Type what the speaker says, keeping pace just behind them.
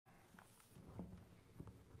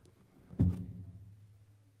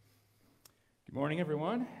Morning,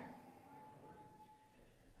 everyone.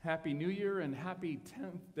 Happy New Year and happy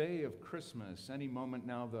 10th day of Christmas. Any moment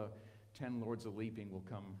now, the 10 Lords of Leaping will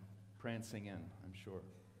come prancing in, I'm sure.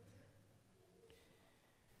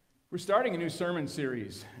 We're starting a new sermon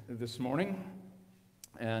series this morning,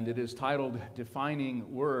 and it is titled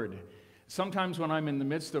Defining Word. Sometimes when I'm in the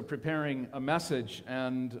midst of preparing a message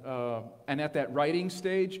and at that writing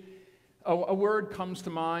stage, a word comes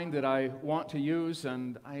to mind that I want to use,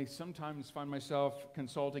 and I sometimes find myself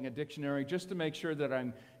consulting a dictionary just to make sure that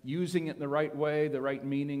I'm using it in the right way, the right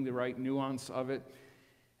meaning, the right nuance of it.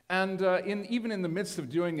 And even in the midst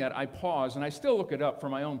of doing that, I pause, and I still look it up for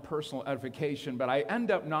my own personal edification, but I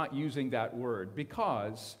end up not using that word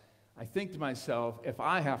because I think to myself, if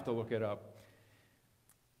I have to look it up,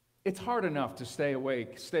 it's hard enough to stay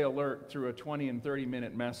awake, stay alert through a 20 and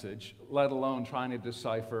 30-minute message, let alone trying to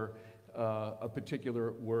decipher a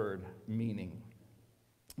particular word meaning.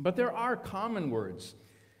 But there are common words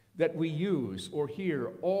that we use or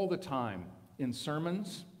hear all the time in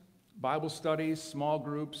sermons, Bible studies, small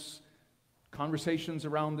groups, conversations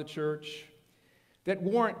around the church that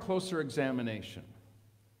warrant closer examination.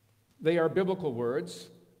 They are biblical words,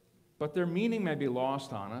 but their meaning may be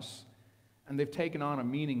lost on us, and they've taken on a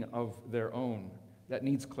meaning of their own that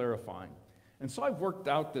needs clarifying. And so I've worked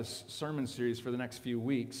out this sermon series for the next few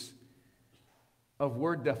weeks of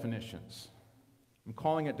word definitions. I'm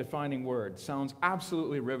calling it Defining Word. Sounds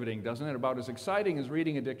absolutely riveting, doesn't it? About as exciting as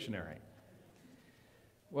reading a dictionary.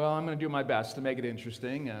 Well, I'm going to do my best to make it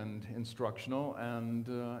interesting and instructional and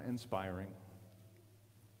inspiring.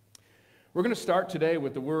 We're going to start today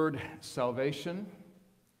with the word salvation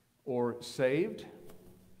or saved.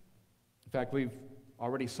 In fact, we've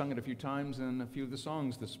already sung it a few times in a few of the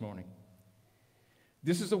songs this morning.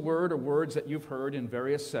 This is a word or words that you've heard in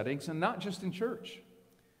various settings, and not just in church.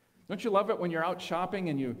 Don't you love it when you're out shopping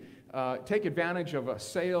and you take advantage of a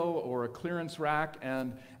sale or a clearance rack,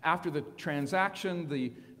 and after the transaction,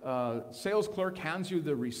 the sales clerk hands you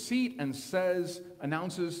the receipt and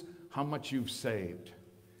announces how much you've saved?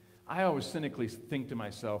 I always cynically think to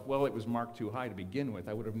myself, well, it was marked too high to begin with.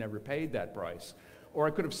 I would have never paid that price. Or I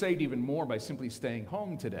could have saved even more by simply staying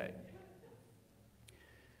home today.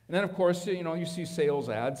 And then, of course, you see sales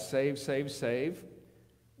ads, save, save, save.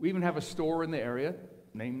 We even have a store in the area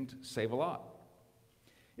named Save-A-Lot.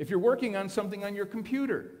 If you're working on something on your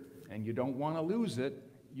computer and you don't want to lose it,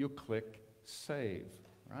 you click Save,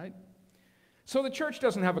 right? So the church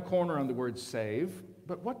doesn't have a corner on the word save,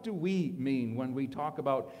 but what do we mean when we talk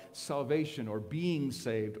about salvation or being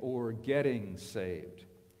saved or getting saved?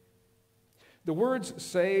 The words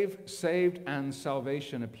save, saved, and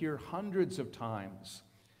salvation appear hundreds of times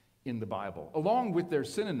in the Bible, along with their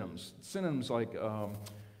synonyms like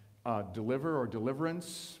deliver or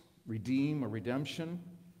deliverance, redeem or redemption.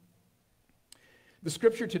 The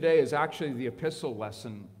scripture today is actually the epistle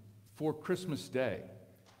lesson for Christmas Day.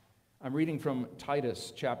 I'm reading from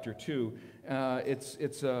Titus chapter 2. As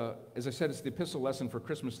I said, it's the epistle lesson for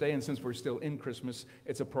Christmas Day, and since we're still in Christmas,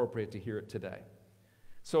 it's appropriate to hear it today.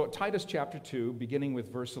 So Titus chapter 2, beginning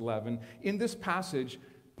with verse 11, in this passage,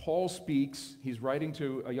 Paul speaks, he's writing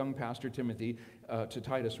to a young pastor, Timothy, to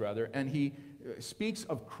Titus rather, and he speaks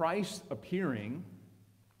of Christ appearing,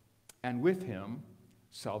 and with him,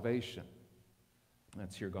 salvation.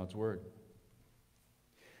 Let's hear God's word.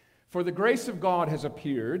 For the grace of God has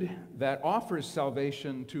appeared that offers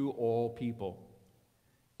salvation to all people.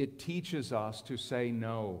 It teaches us to say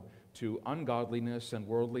no to ungodliness and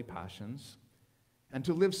worldly passions, and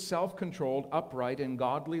to live self-controlled, upright, and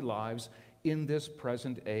godly lives in this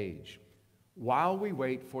present age, while we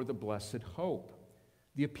wait for the blessed hope,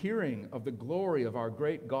 the appearing of the glory of our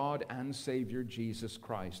great God and Savior Jesus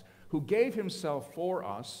Christ, who gave himself for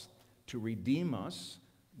us to redeem us,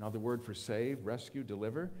 another word for save, rescue,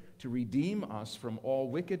 deliver, to redeem us from all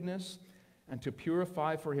wickedness and to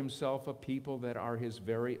purify for himself a people that are his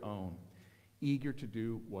very own, eager to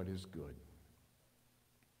do what is good.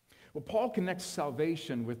 Well, Paul connects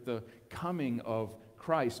salvation with the coming of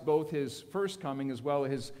Christ, both his first coming as well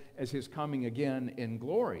as his coming again in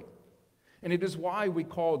glory. And it is why we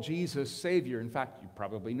call Jesus Savior. In fact, you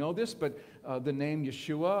probably know this, but the name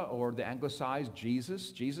Yeshua, or the anglicized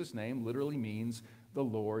Jesus' name literally means the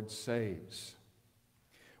Lord saves.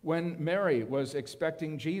 When Mary was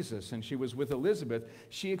expecting Jesus and she was with Elizabeth,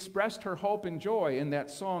 she expressed her hope and joy in that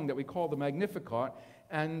song that we call the Magnificat,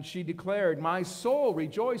 and she declared, "My soul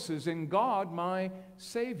rejoices in God, my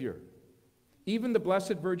Savior." Even the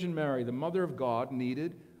Blessed Virgin Mary, the Mother of God,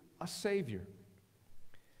 needed a Savior.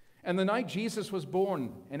 And the night Jesus was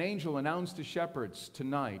born, an angel announced to shepherds,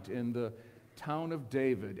 tonight in the town of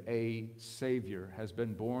David, a Savior has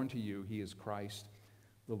been born to you. He is Christ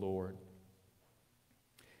the Lord.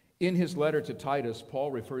 In his letter to Titus,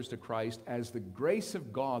 Paul refers to Christ as the grace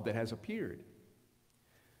of God that has appeared.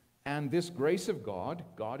 And this grace of God,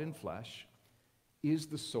 God in flesh, is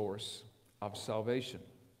the source of salvation.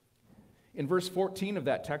 In verse 14 of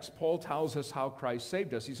that text, Paul tells us how Christ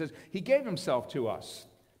saved us. He says, He gave Himself to us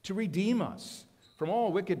to redeem us from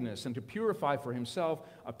all wickedness and to purify for Himself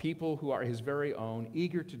a people who are His very own,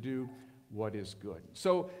 eager to do what is good.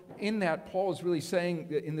 So in that, Paul is really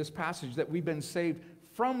saying in this passage that we've been saved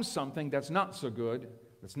from something that's not so good,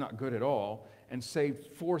 that's not good at all, and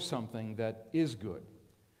saved for something that is good.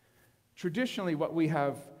 Traditionally, what we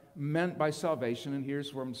have meant by salvation, and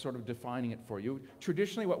here's where I'm sort of defining it for you.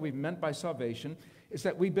 Traditionally, what we've meant by salvation is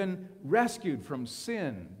that we've been rescued from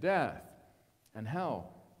sin, death, and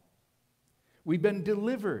hell. We've been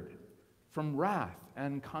delivered from wrath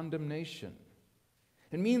and condemnation.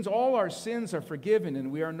 It means all our sins are forgiven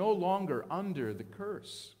and we are no longer under the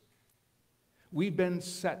curse. We've been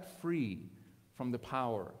set free from the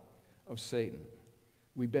power of Satan.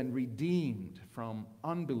 We've been redeemed from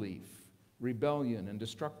unbelief, rebellion, and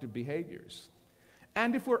destructive behaviors.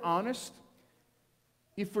 And if we're honest,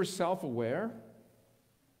 if we're self-aware,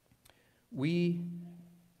 then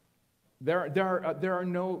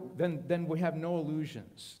we have no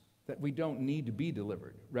illusions that we don't need to be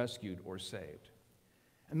delivered, rescued, or saved.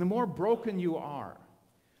 And the more broken you are,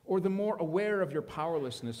 or the more aware of your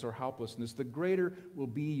powerlessness or helplessness, the greater will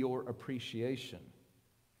be your appreciation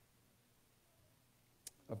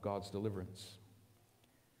of God's deliverance.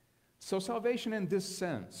 So salvation in this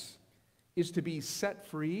sense is to be set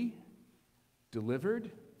free, delivered,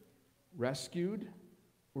 rescued,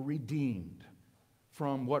 or redeemed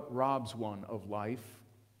from what robs one of life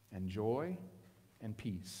and joy and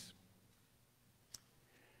peace.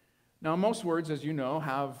 Now, most words, as you know,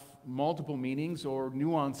 have multiple meanings or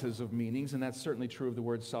nuances of meanings, and that's certainly true of the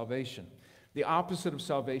word salvation. The opposite of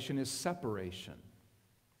salvation is separation.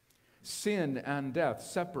 Sin and death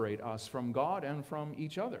separate us from God and from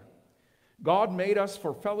each other. God made us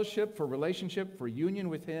for fellowship, for relationship, for union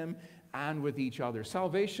with Him and with each other.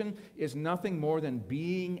 Salvation is nothing more than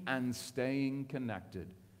being and staying connected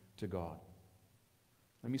to God.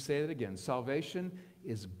 Let me say it again. Salvation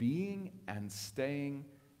is being and staying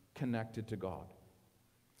connected to God.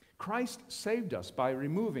 Christ saved us by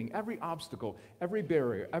removing every obstacle, every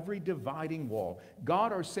barrier, every dividing wall.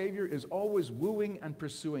 God, our Savior, is always wooing and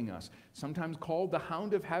pursuing us, sometimes called the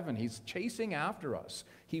Hound of Heaven. He's chasing after us.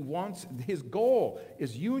 His goal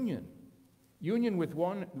is union. Union with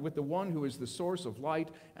the one who is the source of light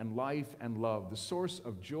and life and love, the source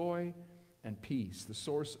of joy and peace, the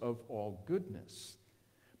source of all goodness.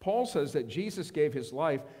 Paul says that Jesus gave His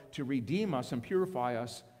life to redeem us and purify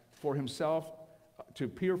us for Himself, to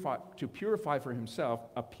purify for Himself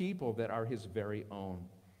a people that are His very own.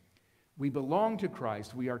 We belong to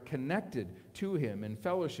Christ. We are connected to Him in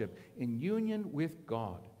fellowship, in union with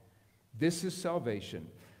God. This is salvation,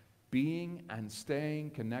 being and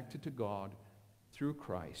staying connected to God through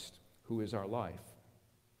Christ, who is our life.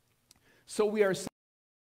 So we are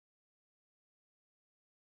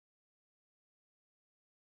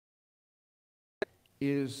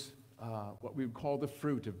is what we would call the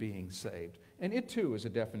fruit of being saved. And it too is a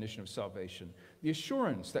definition of salvation. The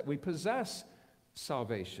assurance that we possess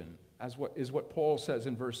salvation, as what Paul says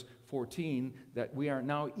in verse 14, that we are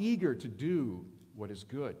now eager to do what is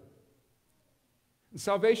good. And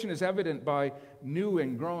salvation is evident by new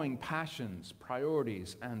and growing passions,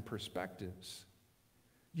 priorities, and perspectives.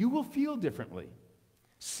 You will feel differently,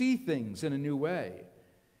 see things in a new way.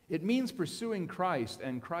 It means pursuing Christ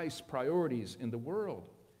and Christ's priorities in the world.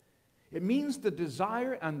 It means the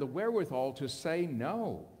desire and the wherewithal to say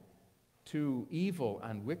no to evil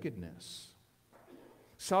and wickedness.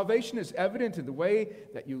 Salvation is evident in the way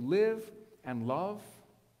that you live and love,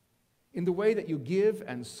 in the way that you give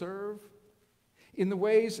and serve, in the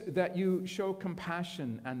ways that you show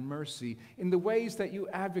compassion and mercy, in the ways that you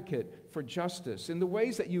advocate for justice, in the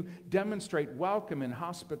ways that you demonstrate welcome and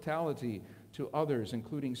hospitality to others,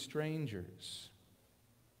 including strangers.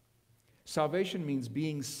 Salvation means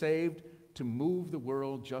being saved to move the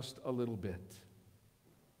world just a little bit.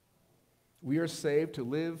 We are saved to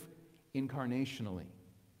live incarnationally,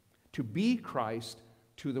 to be Christ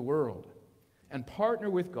to the world, and partner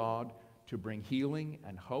with God to bring healing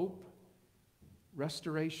and hope,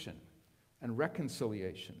 restoration and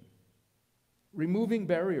reconciliation, removing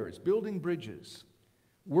barriers, building bridges,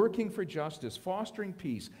 working for justice, fostering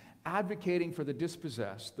peace, advocating for the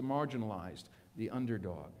dispossessed, the marginalized, the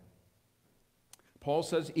underdog. Paul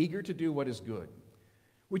says, eager to do what is good.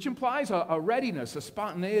 which implies a readiness, a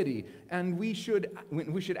spontaneity, and we should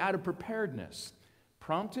add a preparedness,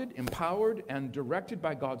 prompted, empowered, and directed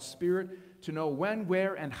by God's Spirit to know when,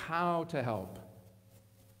 where, and how to help.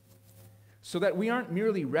 So that we aren't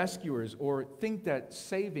merely rescuers or think that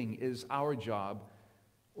saving is our job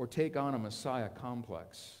or take on a Messiah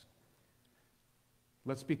complex.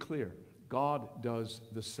 Let's be clear. God does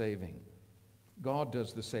the saving. God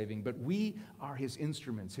does the saving, but we are His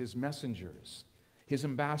instruments, His messengers, His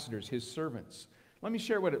ambassadors, His servants. Let me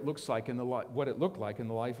share what it looked like in the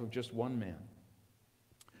life of just one man.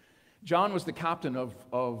 John was the captain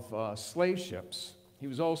of slave ships. He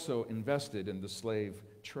was also invested in the slave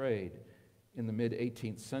trade in the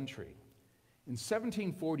mid-18th century. In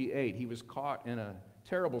 1748, he was caught in a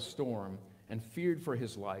terrible storm and feared for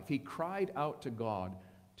his life. He cried out to God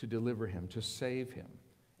to deliver him, to save him.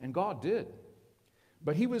 And God did.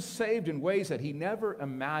 But he was saved in ways that he never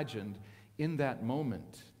imagined in that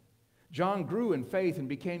moment. John grew in faith and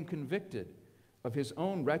became convicted of his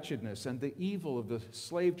own wretchedness and the evil of the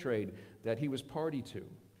slave trade that he was party to.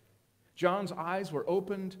 John's eyes were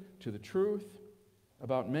opened to the truth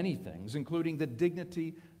about many things, including the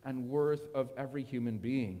dignity and worth of every human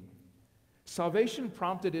being. Salvation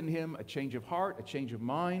prompted in him a change of heart, a change of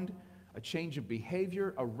mind, a change of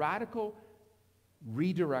behavior, a radical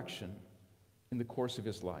redirection in the course of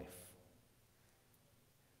his life.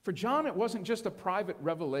 For John, it wasn't just a private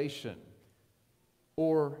revelation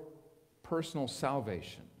or personal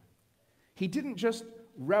salvation. He didn't just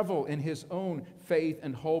revel in his own faith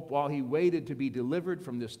and hope while he waited to be delivered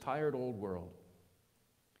from this tired old world.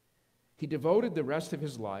 He devoted the rest of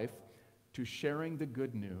his life to sharing the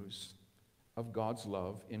good news of God's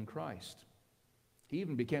love in Christ. He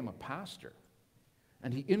even became a pastor,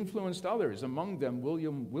 and he influenced others, among them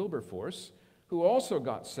William Wilberforce, who also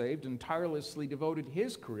got saved and tirelessly devoted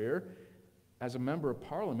his career as a member of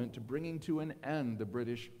Parliament to bringing to an end the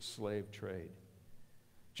British slave trade.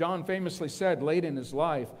 John famously said late in his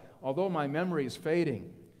life, "Although my memory is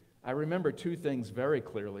fading, I remember two things very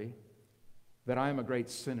clearly, that I am a great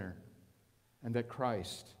sinner and that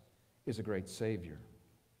Christ is a great Savior."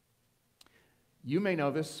 You may know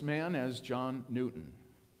this man as John Newton,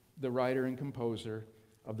 the writer and composer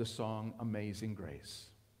of the song Amazing Grace.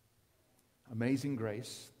 Amazing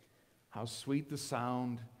grace, how sweet the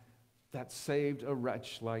sound that saved a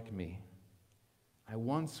wretch like me. I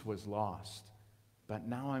once was lost, but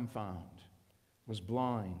now I'm found, was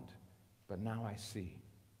blind, but now I see.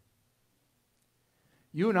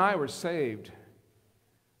 You and I were saved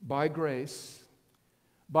by grace,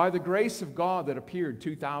 by the grace of God that appeared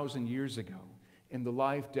 2,000 years ago in the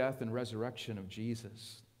life, death, and resurrection of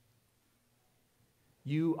Jesus.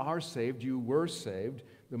 You are saved, you were saved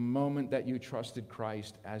the moment that you trusted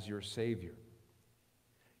Christ as your Savior.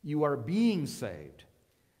 You are being saved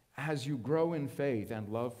as you grow in faith and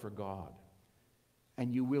love for God.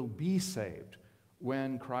 And you will be saved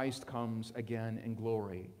when Christ comes again in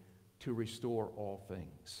glory to restore all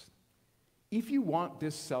things. If you want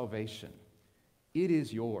this salvation, it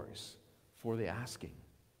is yours for the asking.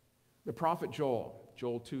 The prophet Joel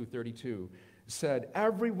 2:32, said,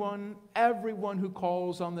 everyone who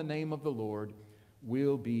calls on the name of the Lord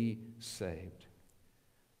will be saved.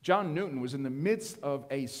 John Newton was in the midst of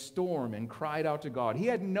a storm and cried out to God. He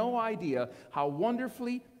had no idea how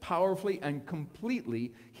wonderfully, powerfully, and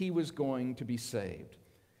completely he was going to be saved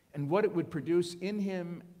and what it would produce in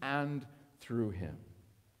him and through him.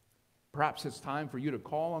 Perhaps it's time for you to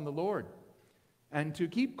call on the Lord and to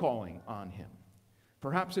keep calling on him.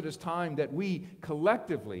 Perhaps it is time that we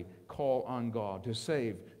collectively call on God to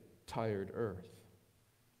save tired earth.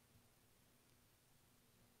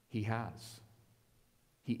 He has.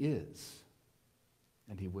 He is.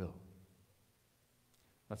 And he will.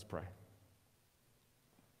 Let's pray.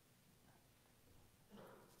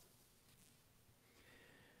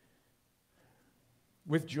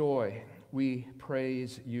 With joy, we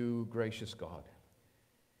praise you, gracious God.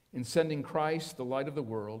 In sending Christ, the light of the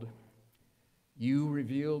world, you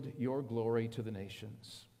revealed your glory to the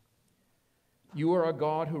nations. You are a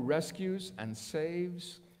God who rescues and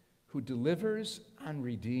saves, who delivers and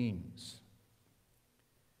redeems.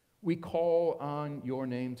 We call on your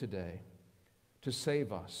name today to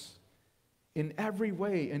save us in every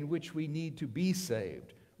way in which we need to be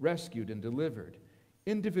saved, rescued, and delivered,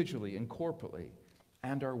 individually and corporately,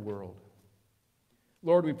 and our world.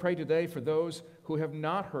 Lord, we pray today for those who have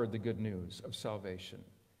not heard the good news of salvation,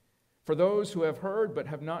 for those who have heard but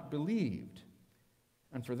have not believed,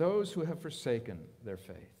 and for those who have forsaken their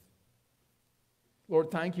faith. Lord,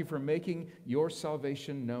 thank you for making your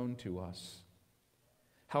salvation known to us.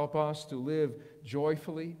 Help us to live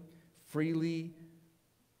joyfully, freely,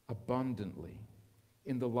 abundantly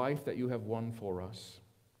in the life that you have won for us.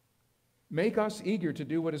 Make us eager to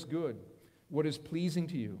do what is good, what is pleasing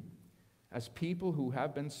to you. As people who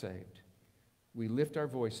have been saved, we lift our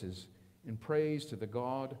voices in praise to the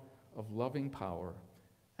God of loving power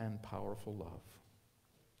and powerful love.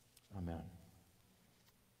 Amen.